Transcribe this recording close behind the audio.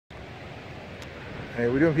Hey,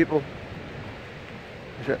 we're doing, people.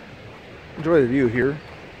 Enjoy the view here.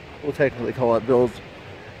 We'll technically call it Bill's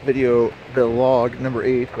video Billog number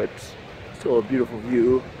 8, but still a beautiful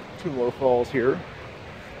view. Tumalo Falls here.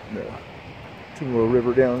 The Tumalo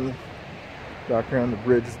River down the background. The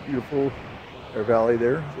bridge is beautiful. Our valley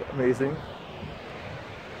there is amazing.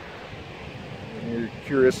 And you're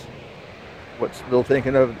curious what's Bill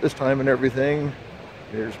thinking of this time and everything.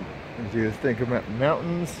 There's, as you think of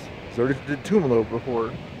mountains. He's already did Tumalo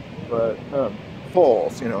before, but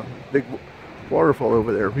falls, you know, big waterfall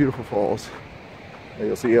over there, beautiful falls. And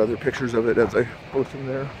you'll see other pictures of it as I post them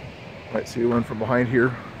there. Might see one from behind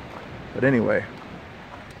here, but anyway.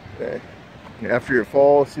 Okay. After your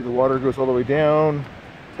fall, see the water goes all the way down,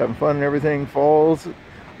 having fun and everything. Falls,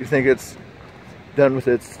 you think it's done with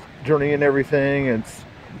its journey and everything, and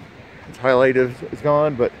its highlight is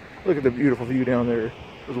gone, but look at the beautiful view down there.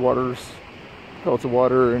 Those waters, pellets of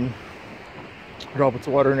water and droplets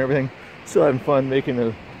of water and everything. Still having fun making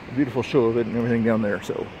a beautiful show of it and everything down there.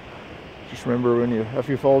 So just remember, when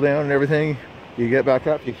after you fall down and everything, you get back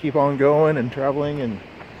up, you keep on going and traveling and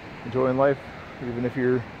enjoying life, even if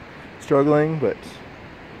you're struggling, but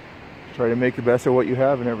try to make the best of what you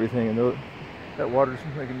have and everything. And that water's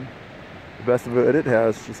making the best of it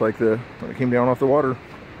has, just like when it came down off the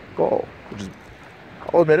waterfall, which is,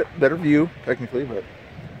 I'll admit it, better view technically, but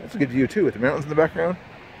that's a good view too with the mountains in the background.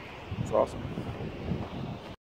 It's awesome.